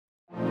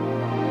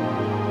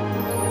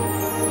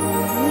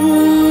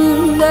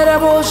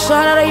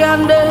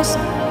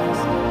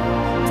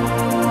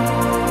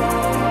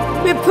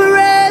We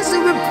praise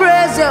you, we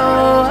praise you.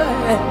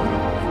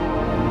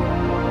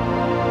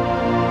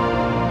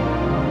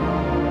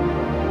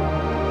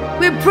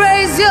 We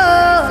praise you.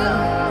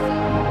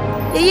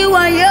 You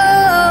are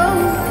young.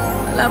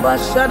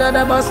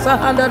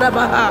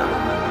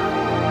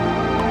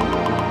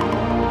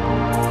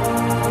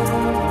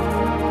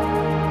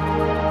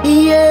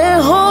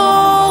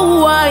 Yehovah,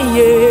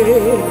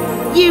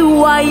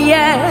 you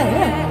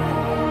are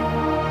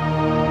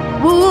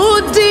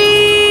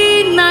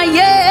Woodina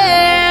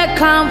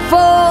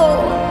Kamfo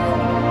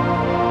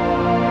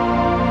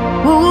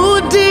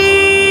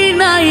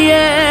Woodina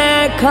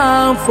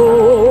Kamfo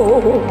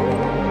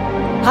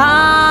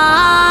Hallelujah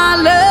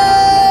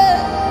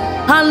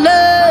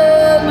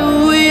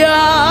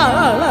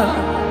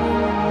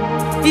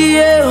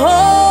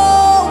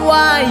Yehovah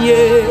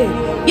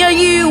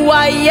you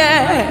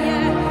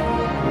are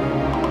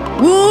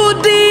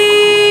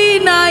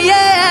Woodina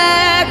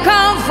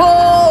Kamfo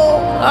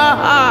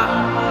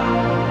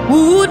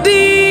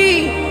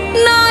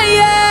Woodina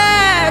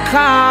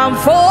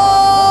Kamfo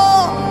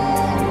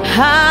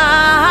Hallelujah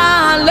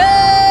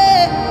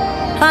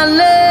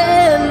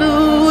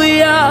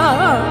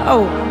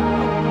Oh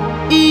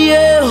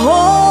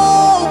Yehovah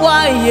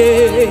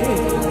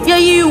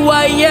you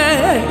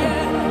are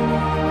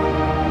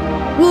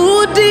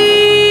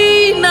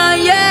Woodina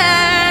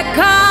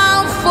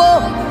Kamfo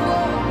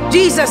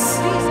Jesus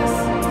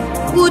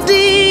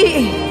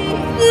Woodina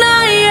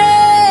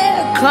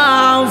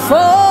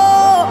Kamfo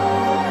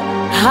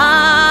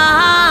Hallelujah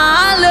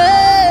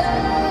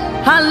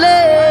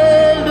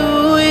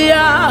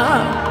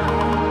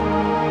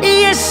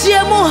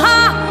Yeshemuha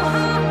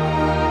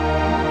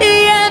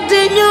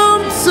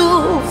Yedenyumsu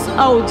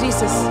Oh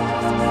Jesus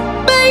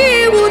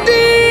Bayi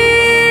Woodi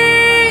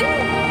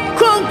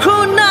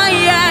Kronkrona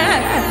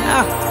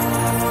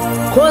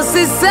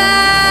Kosisa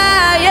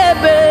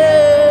Yebe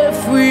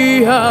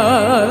Free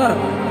Hallelujah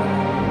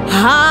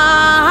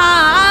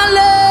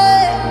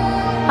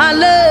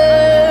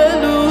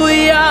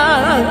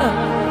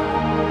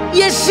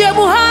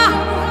Yeshemuha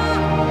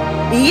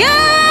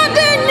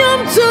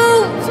Yedenyumsu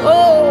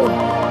Oh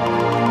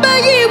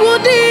Bayi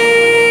Woodi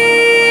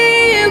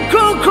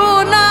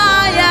Kronkrona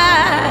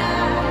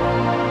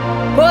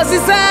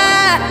Kosisa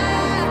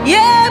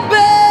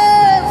Yebe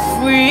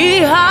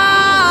Free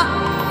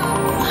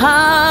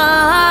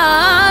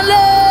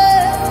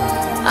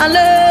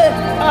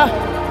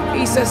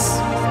Jesus,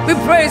 we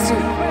praise you.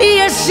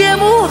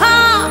 Yeshemuha,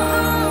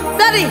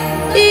 Daddy,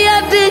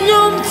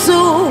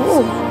 Yadinyumtu,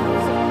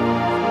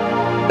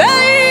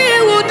 Bayi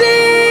Woodi,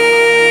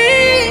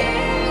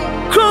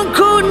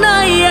 Kronkrona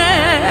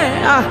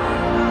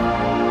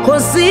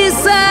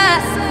Kosisa,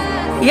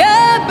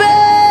 Yebe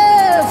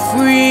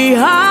Free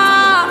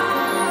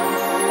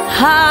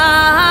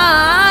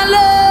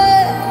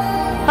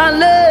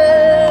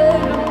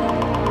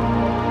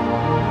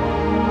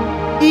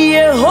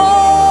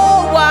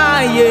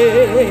Yehovah,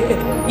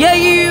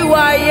 you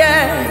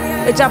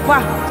are Japa.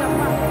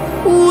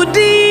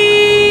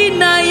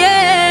 Woodina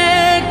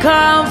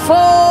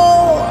Kamfo.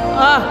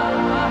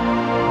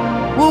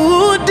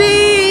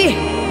 Woodina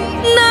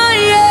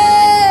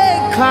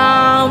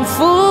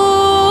Kamfo.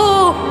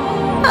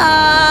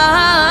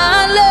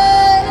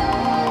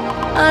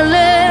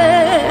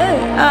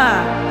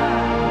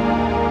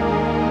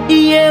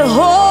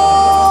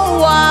 Yehovah,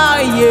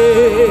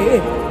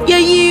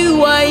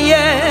 you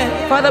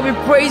are Father, we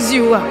praise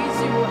you.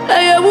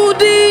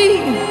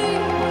 Woodina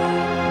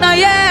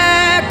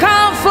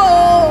Kamfo.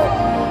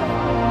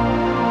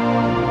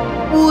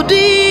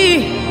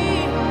 Woodina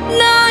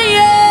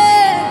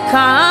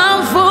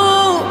Kamfo.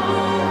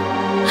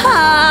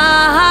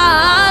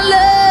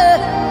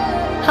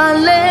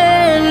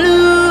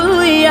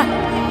 Hallelujah.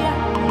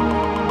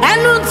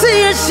 And unto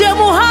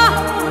Yeshemuha.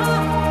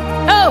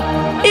 Oh,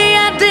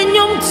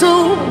 Yadinyumtu.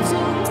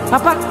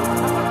 Papa,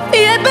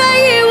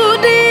 Bayi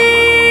Woodi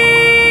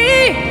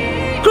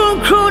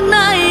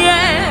Kronkrona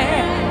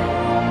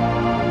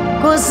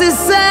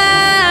Kosisa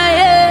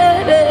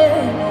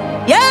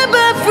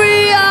Yebe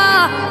Free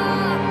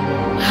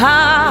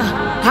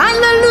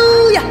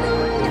Hallelujah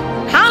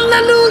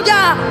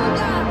Hallelujah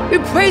We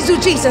praise you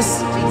Jesus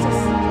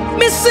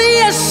Missy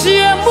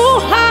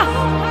Yeshemuha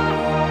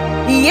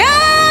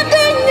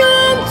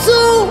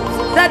Yadinyumtu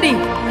Daddy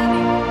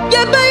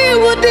Bayi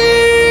Woodi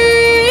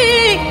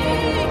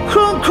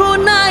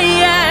Kronkrona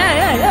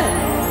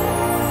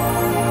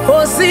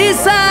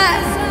Kosisa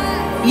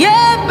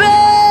Yebe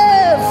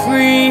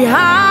Free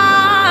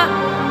Hallelujah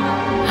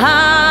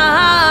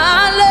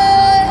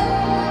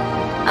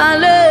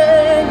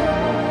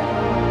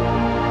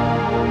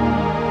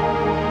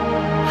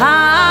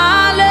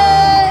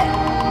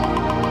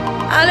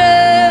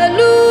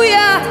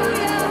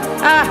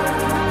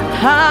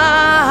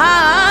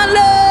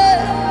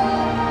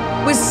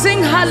We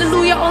sing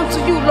hallelujah unto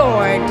you,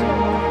 Lord.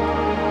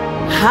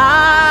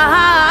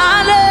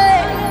 Hallelujah.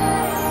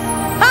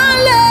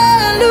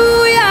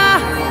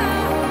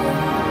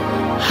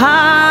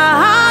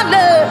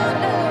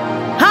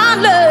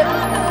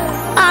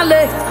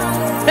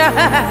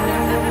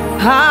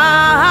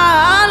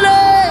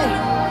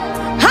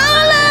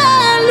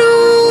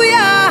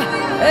 Hallelujah.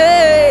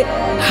 Hey,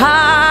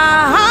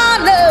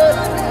 hallelujah.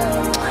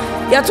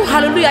 Ya tu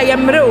hallelujah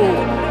yemre o.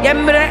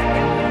 Yemre.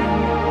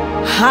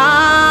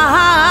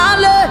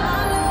 Hallelujah.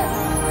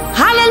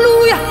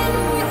 Hallelujah.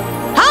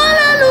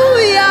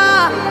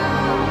 Hallelujah.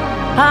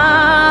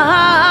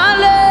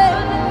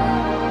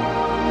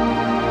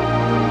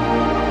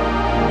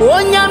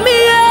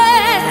 Onyamiye.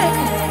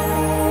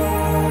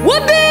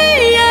 Wudi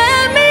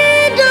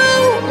yemidu.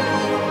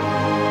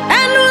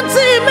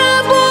 Enuti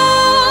mebo.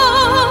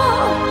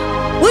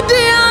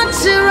 Wudi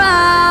atira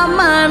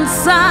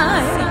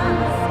mansai.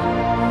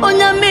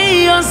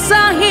 Onyamiyo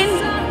sahin.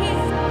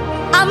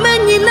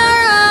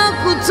 Amenyinara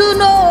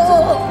kutuno.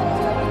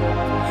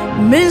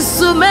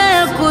 Minsume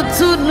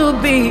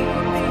kutunubi.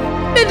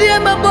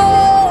 Midiemabo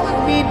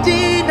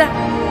midida.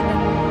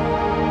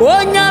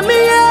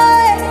 Onyamiye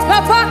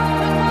papa.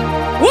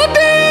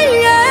 Wudi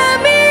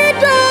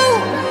yemidu.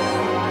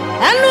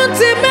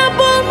 Enuti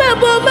mebo.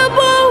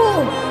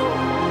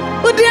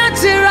 Wudi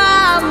atira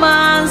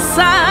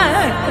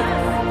mansai.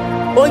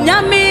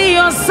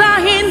 Onyamiyo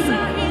sahin.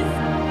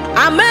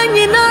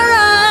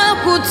 Amenyinara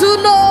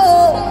kutuno.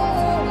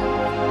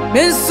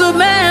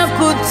 Minsume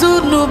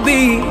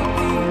kutunubi.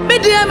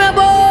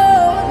 Midiemabo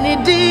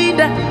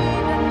nidida.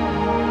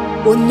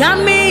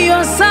 Onyamiyo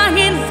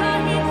sahin.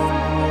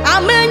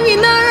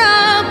 Amenyinara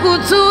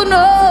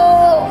kutuno.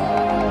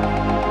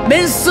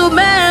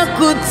 Minsume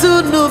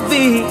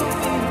kutunubi.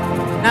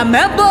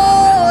 Namebo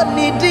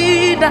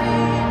nidida.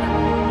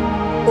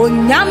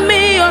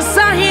 Onyamiyo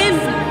sahin.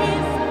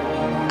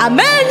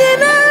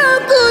 Amenyinara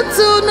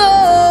kutuno.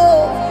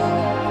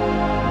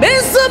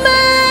 Minsume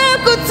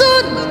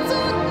kutuno.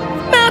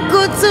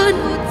 Mekutun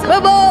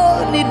babo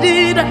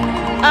nidida.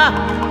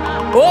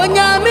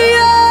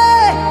 Onyamiye.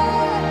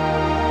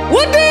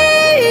 Wudi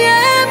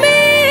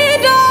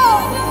yemido.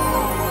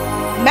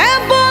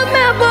 Mebo.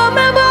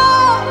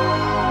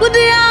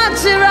 Wudi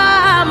atira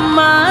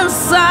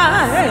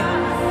mansai.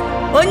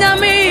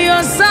 Onyamiyo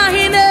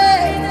sahine.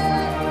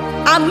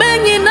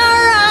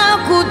 Amenyinara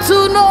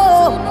kutuno.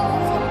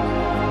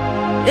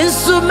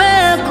 Insume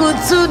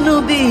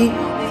kutunubi.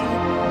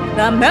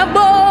 Na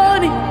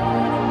meboni.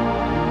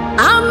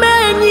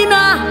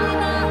 Amenyina.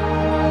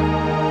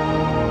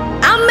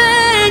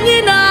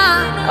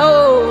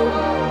 Oh.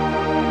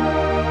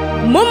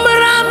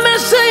 Mumra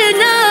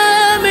mesenya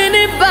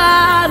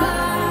minibana.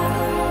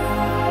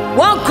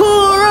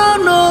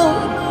 Wakurono.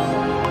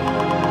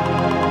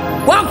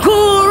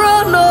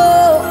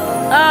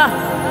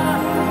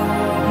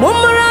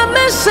 Mumra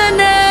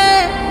mesene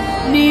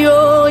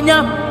nionya.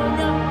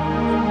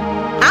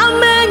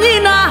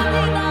 Amenyina.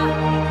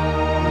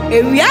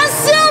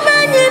 Ewiasi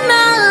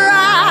amenyina.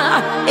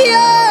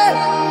 Yeah.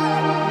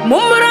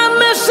 Mumra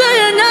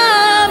mesenya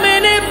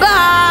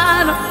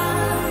minibana.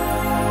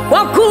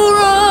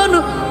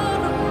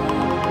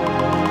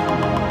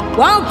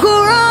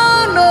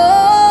 Wakurono.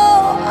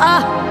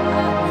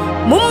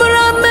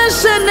 Mumra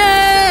mesene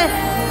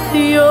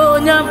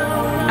nionya.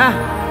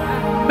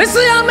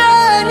 Missy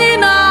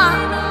amenyina.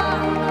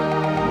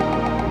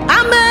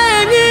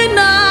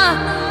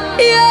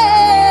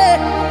 Yeah.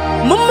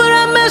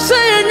 Mumra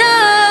mesenya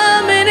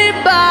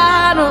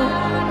minibana.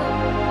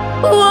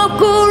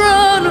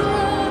 Wakurono.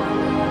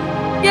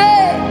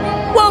 Yeah.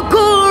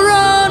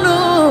 Wakurono.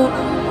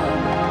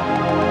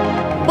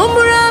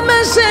 Mumra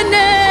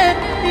mesene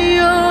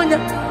nionya.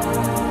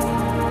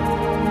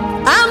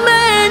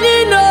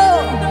 Amenyino.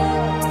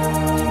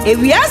 If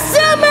yes,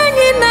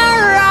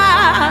 amenyinara.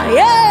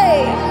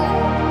 Yeah.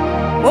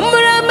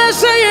 Mumra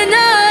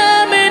mesenya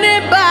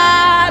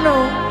minibano.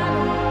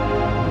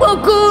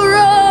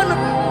 Wakurono.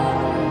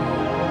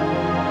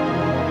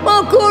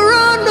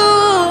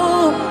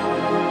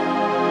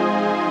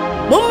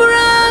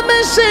 Mumra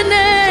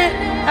mesene.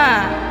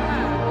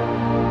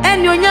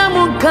 Enyonya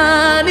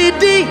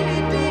kanidi.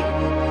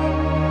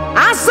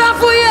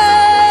 Asafu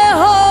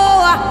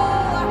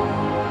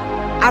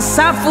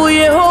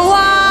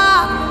Yehowa.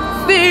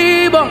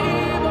 Fibo.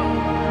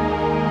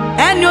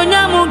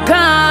 Enyonya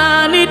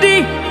kanidi.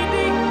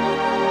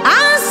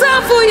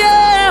 Asafu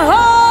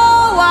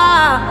Yehowa.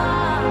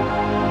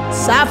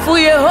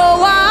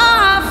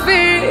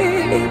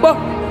 Fibo.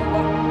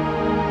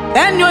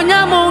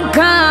 Enyonya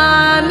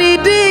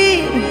kanidi.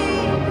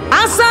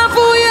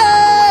 Asafu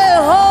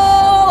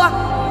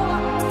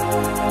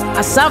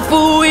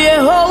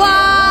Yehowa.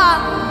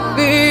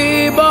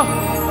 Fibo.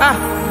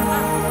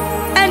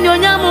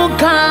 Enyonya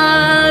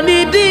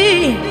kanidi.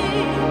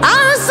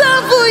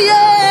 Asafu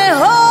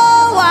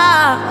Yehowa.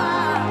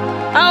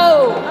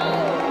 Oh,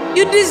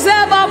 you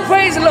deserve our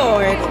praise,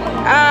 Lord.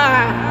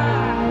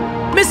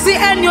 Missy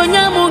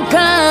enyonya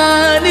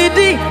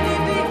kanidi.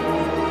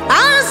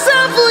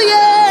 Asafu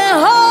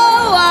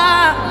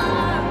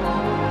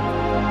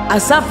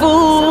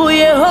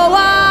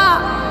Yehowa.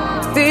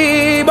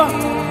 Fibo.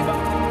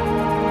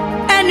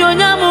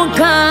 Enyonya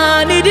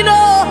kanidi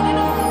no.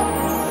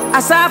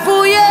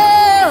 Asafu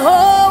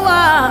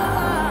Yehowa.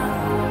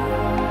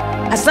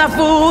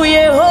 Asafu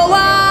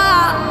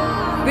Yehovah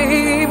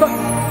Biba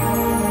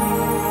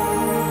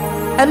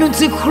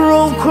Anunti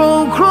Kro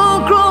Kro Kro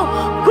Kro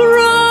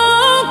Kro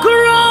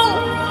Kro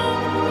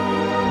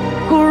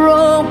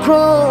Kro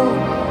Kro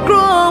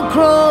Kro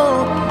Kro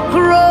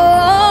Kro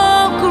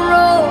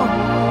Kro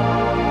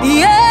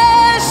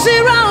Yes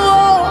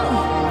Shirao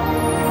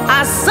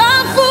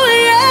Asafu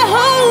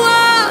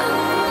Yehovah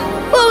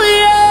Oh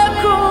yeah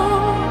Kro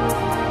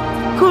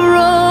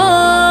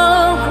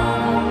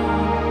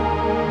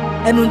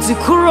Anunti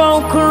Kro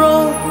Kro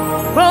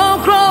Kro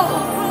Kro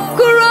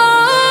Kro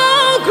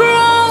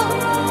Kro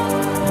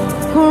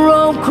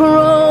Kro Kro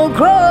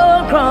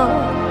Kro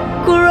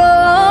Kro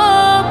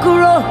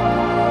Kro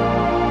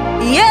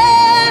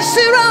Yes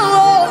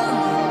Shirao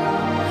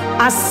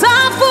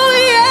Asafu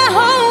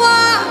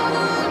Yehovah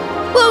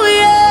Oh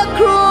yeah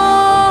Kro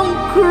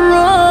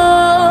Kro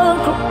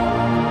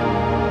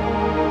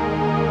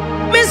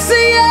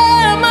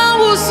Messiah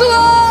Mawuso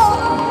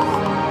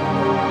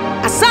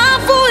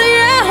Asafu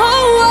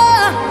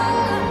Yehovah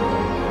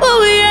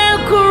Oh yeah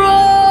Kro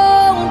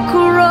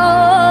Kro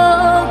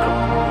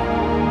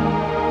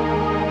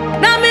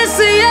Na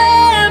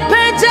Messiah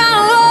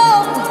Pejao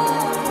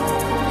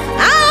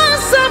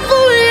Asafu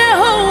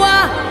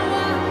Yehovah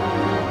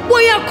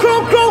We are Kro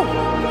Kro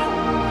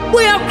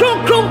We are Kro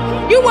Kro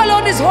You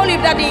alone is holy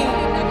daddy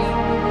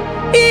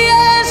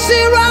Yes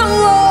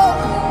Shirao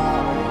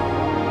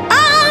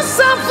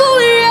Asafu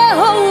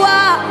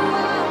Yehovah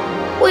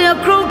We are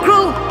Kro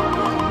Kro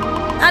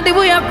And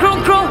we are Kro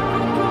Kro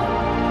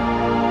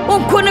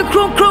Unkone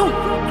Kro Kro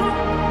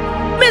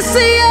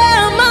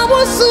Messiah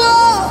Mawuso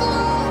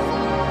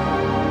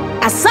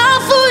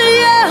Asafu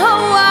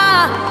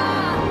Yehovah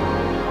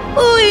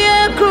Oh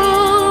yeah Kro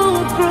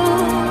Kro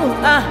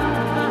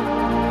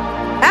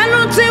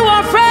Anunti wa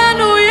friend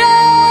oh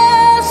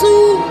Yesu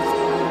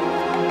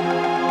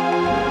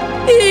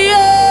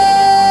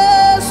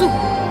Yesu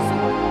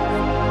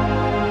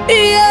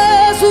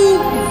Yesu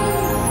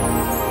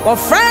Wa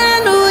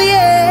friend oh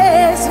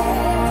Yesu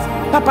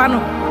Papa no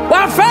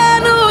Wa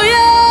friend oh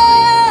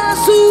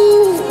Yesu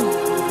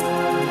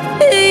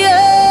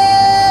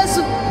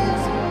Yesu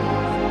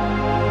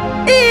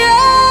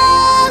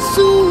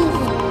Yesu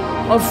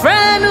Wa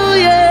friend oh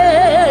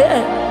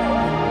yeah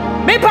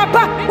Me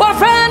papa Wa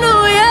friend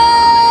oh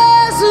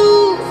Yesu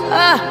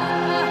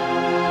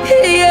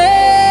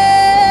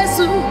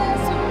Yesu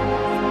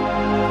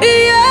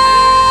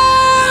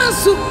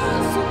Yesu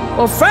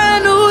Wa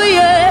friend oh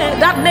yeah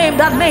That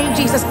name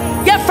Jesus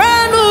Your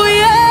friend oh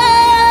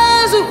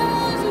Yesu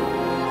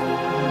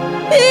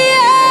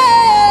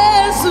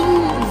Yesu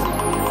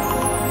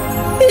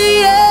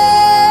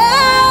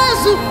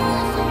Yesu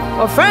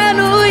Wa friend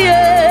oh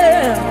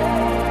yeah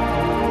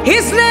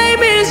His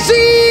name is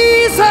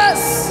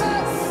Jesus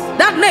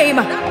That name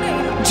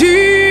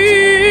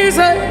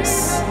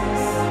Jesus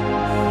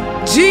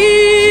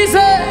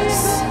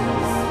Jesus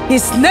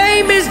His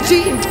name is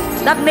Jesus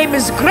That name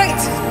is great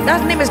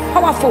That name is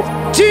powerful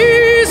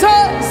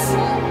Jesus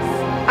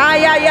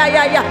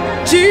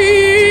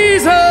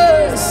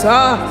Jesus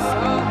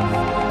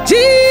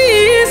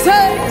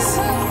Jesus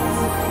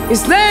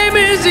His name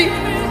is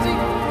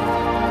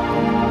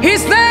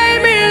His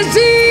name is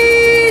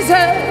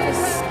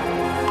Jesus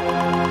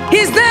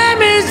His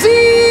name is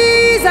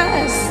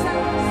Jesus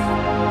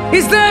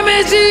His name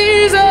is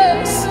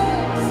Jesus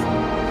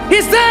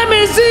His name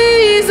is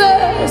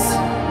Jesus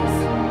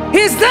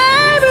His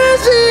name is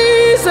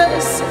Jesus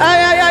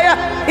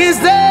His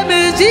name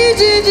is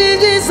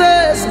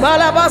Jesus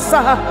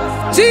Malabasa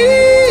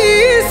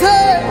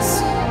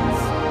Jesus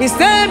His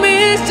name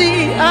is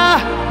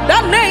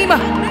that name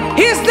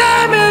His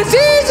name is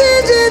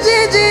Jesus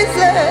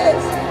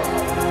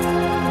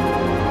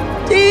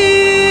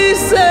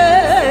Jesus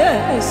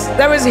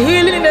There is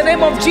healing in the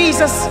name of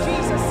Jesus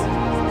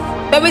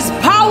There is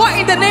power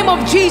in the name of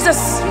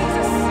Jesus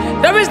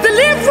There is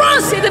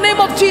deliverance in the name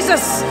of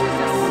Jesus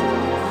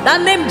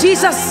That name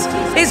Jesus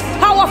is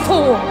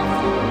powerful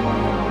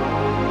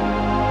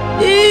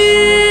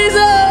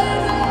Jesus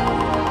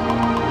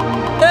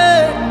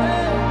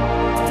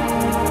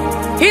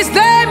His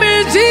name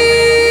is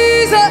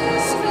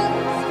Jesus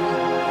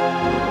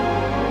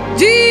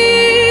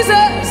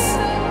Jesus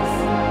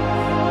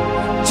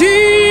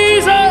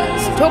Jesus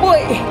oh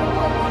boy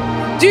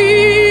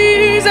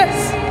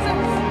Jesus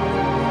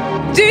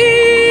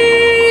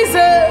Jesus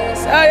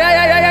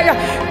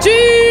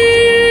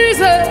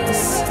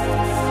Jesus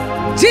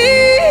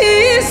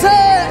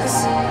Jesus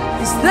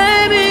His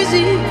name is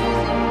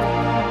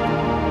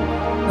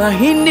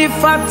Nahindi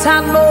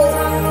Fatano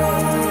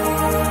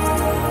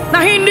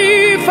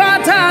Nahindi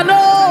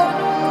Fatano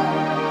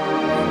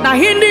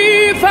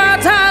Nahindi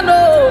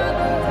Fatano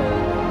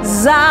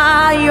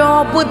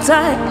Zayo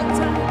Butai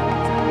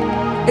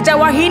Eja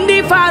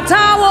Wahindi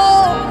Fatawo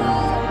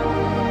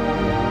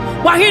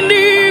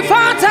Wahindi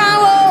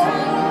Fatawo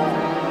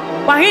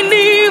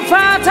Wahindi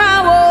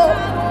Fatawo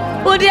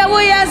Udia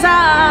Wuya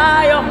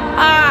Zayo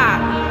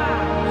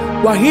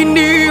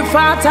Wahindi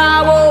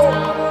Fatawo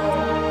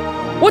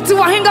Wati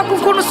wahinga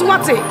kukono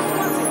swate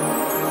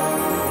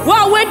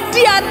Wa we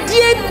die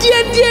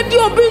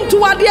obi ntu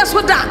ade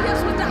so da.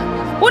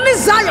 Oni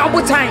Zion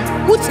botan.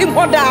 Utim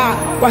hoda.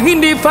 Wa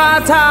hindi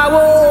fata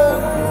wo.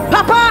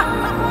 Papa.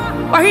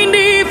 Wa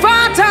hindi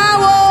fata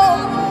wo.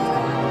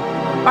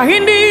 Wa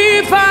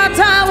hindi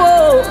fata wo.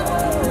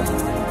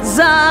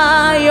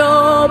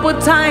 Zion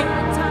botan.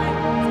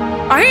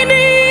 Wa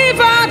hindi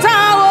fata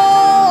wo.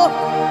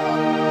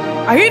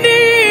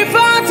 Wahindi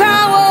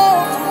fatawo,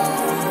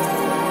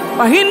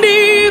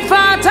 wahindi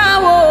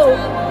fatawo,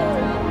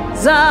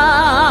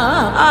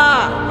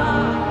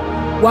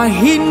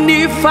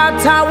 wahindi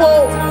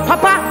fatawo,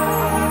 Papa,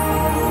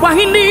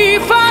 wahindi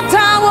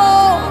fatawo,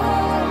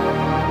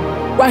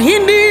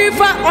 wahindi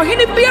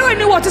bearing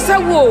ni what to say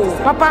wo,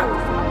 Papa.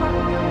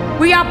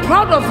 We are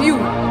proud of you,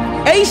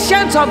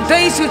 ancient of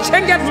days, you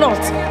changed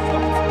not.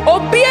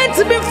 Obedient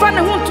to be fun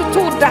and want to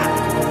do that.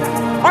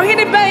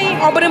 Ohini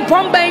bɛn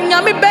ɔbɛnpɔn bɛn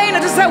nyame bɛn na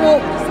te sɛ wo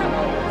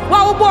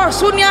wa wo bɔ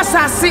so ni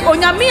asase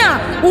onyame a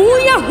wo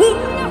yɛ hu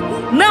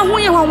na hu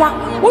yɛ wawa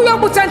wo yɛ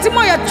butanti mo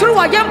yɛ turu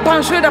wa yɛ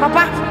mpanso da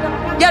papa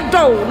yɛ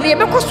dɔw ne yɛ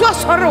bɛkɔ so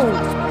asɔre o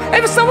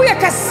ebi sɛ wo yɛ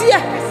kɛseɛ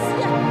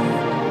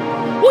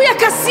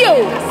o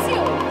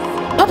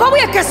papa wo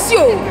yɛ kɛseɛ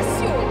o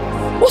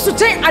wo so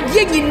kyɛn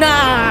adeɛ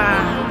nyinaa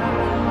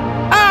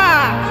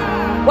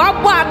wa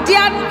bɔ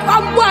adeɛ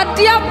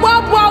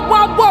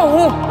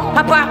ho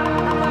papa.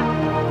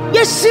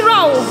 Yes,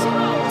 Shiro.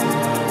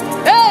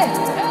 Hey,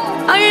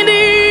 I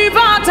need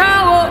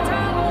Fatawo.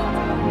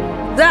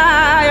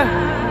 Die.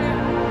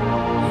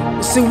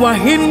 See,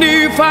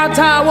 Wahindi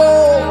Fatawo.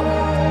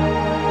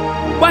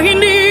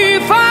 Wahindi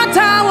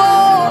Fatawo.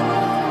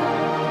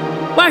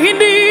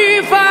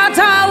 Wahindi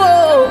Fatawo.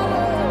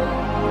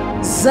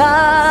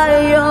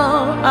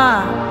 Zion.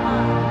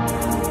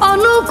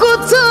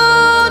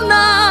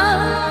 Onukutuna.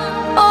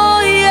 Oh,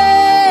 yeah.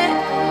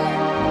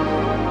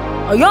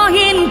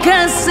 Yohin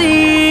can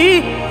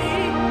see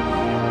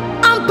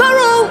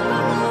Amparo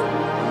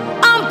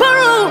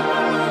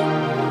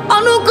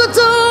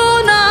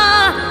Anukutuna.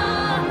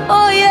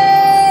 Oh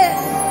yeah.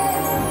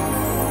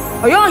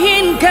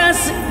 Yohin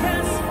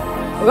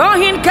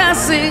can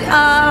see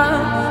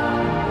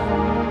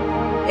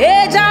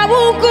Eja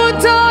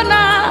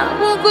Wukutona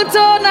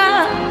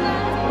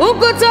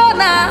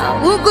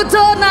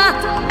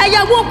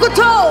Eya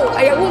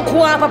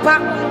Wukua Papa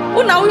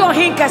Una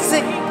Yohin can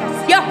see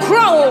ya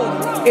crow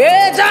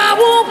Eja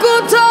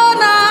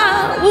Wukutona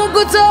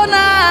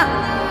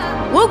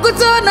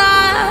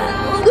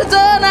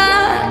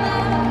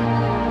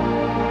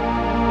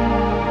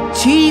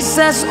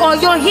Jesus or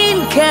your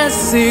hin can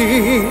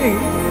see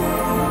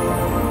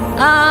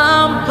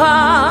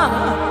Ampa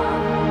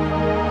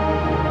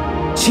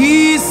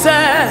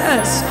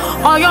Jesus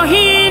or your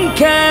hin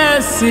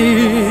can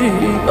see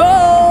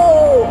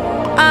Oh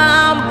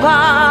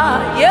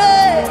Ampa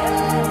yeah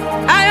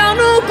I am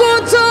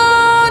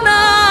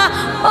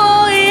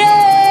oh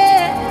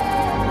yeah,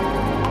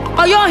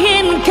 oh your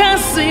hin can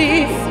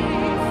see.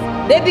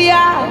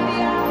 Debia,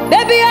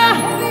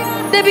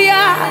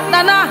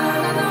 nana.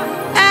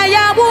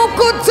 Aya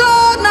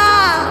wukutona,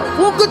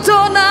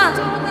 wukutona.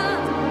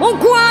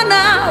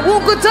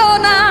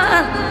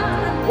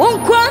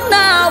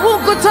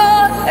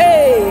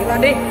 Hey,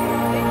 Randy.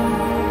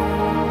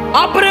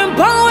 Uprim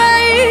power,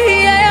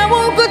 aya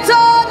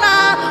wukutona.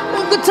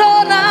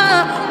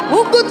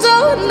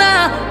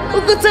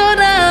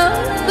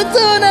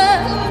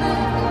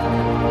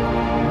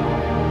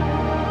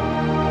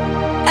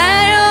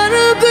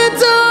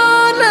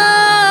 Ayonukutona,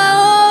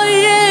 oh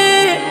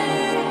yeah.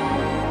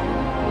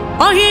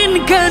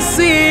 Ohin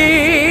kasi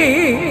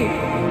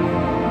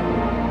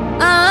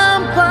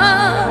ampa.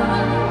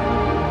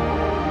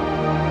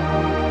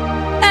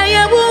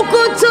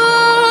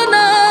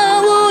 Ayabukutona,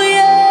 oh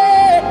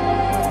yeah.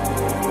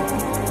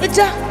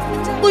 Eja,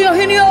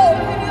 uyohinyo.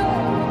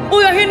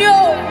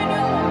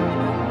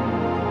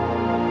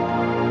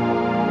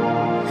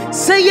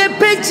 Say a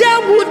peja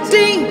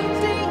wooding.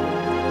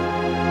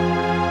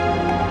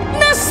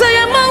 Na say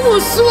a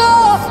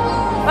mawuswo.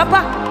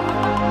 Papa.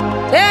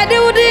 Edi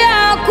udi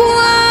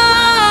akwa.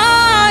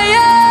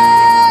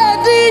 Yeah,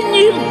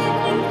 dinyi.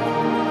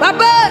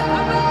 Papa.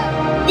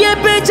 Ye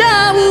peja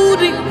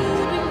wooding.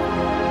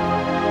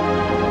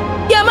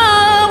 Ya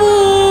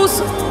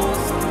mawus.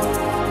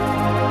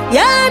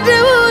 Ya di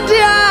udi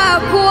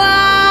akwa.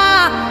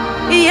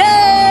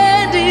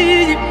 Yeah,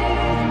 dinyi.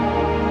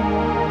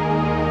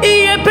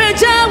 Iye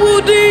peja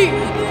wudi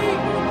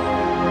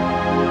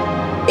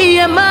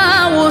Iye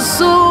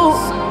mawusu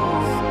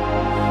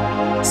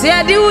Si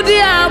adi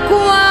wudi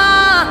akwa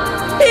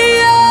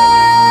Iye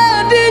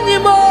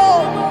dinyimo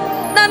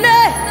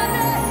Nane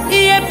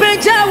Iye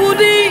peja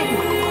wudi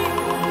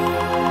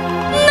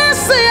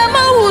Nase ya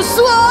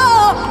mawusu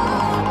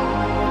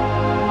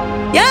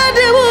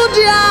Yadi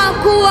wudi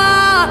akwa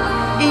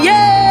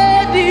Iye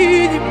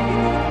dinyimo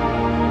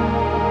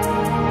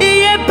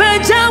Iye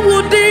peja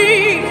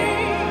wudi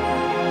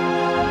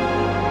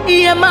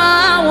Iye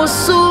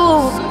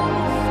mawusu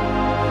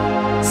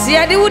Si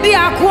yadi wudi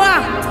akwa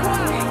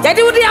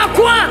Yedi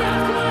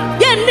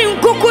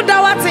nkuku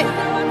dawate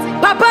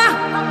Papa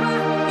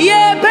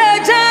ye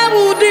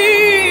bejawudi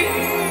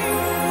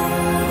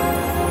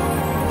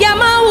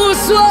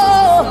yamawuso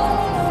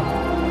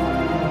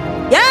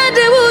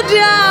yade wudi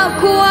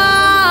akwa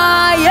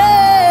ye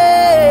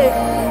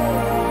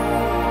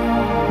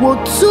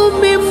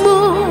wotumimu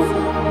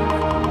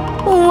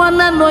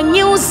wana no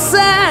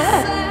nyuse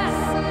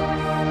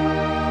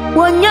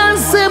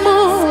wonyansemu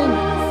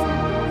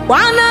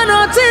wana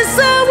no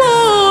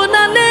tisawu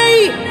na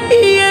nei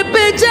ye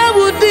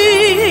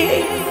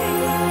bejawudi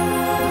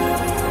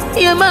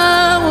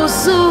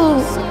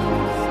yamawuso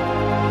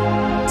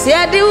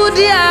yade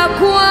wudi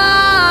akwa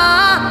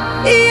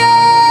ye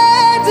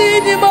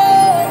dinimo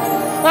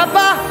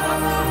papa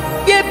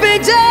ye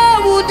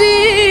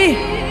bejawudi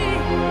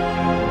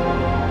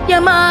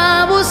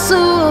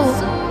yamawuso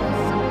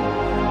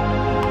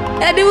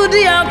yade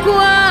wudi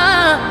akwa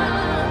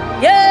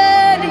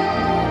yedi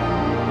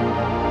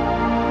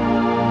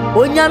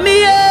onyami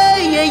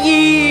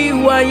yeyi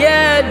wa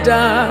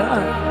yeda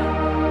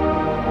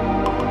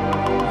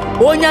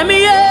onyami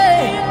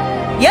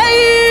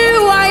yeyi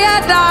wa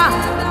yeda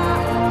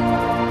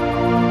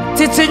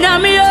titi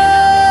nyami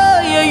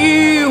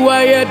yeyi wa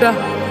yeda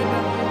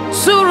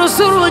suru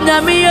suru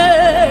nyami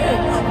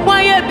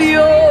wa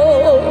yebio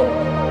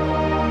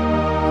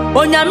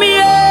onyami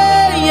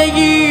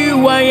yeyi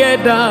wa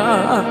yeda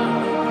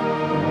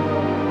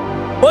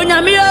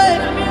onyami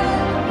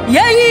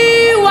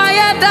yeyi wa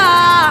yeda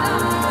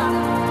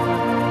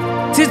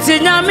titi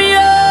nyami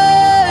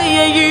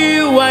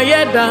yeyi wa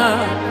yeda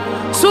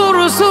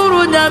suru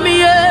suru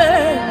nyami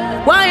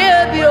wa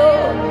yebio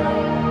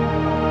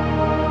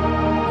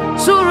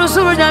suru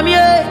suru nyami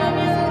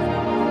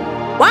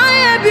wa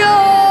yebio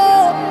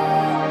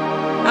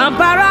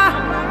ampara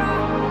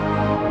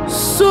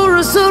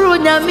suru suru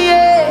nyami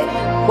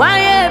wa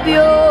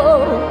yebio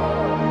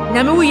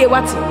nyami uye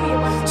wati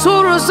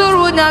suru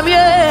suru nyami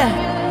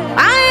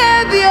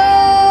ayebio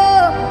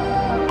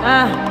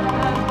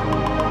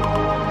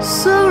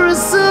suru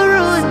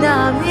suru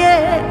nyami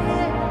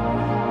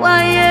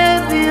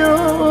ayebio.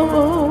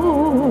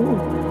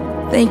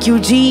 Thank you,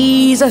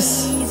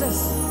 Jesus.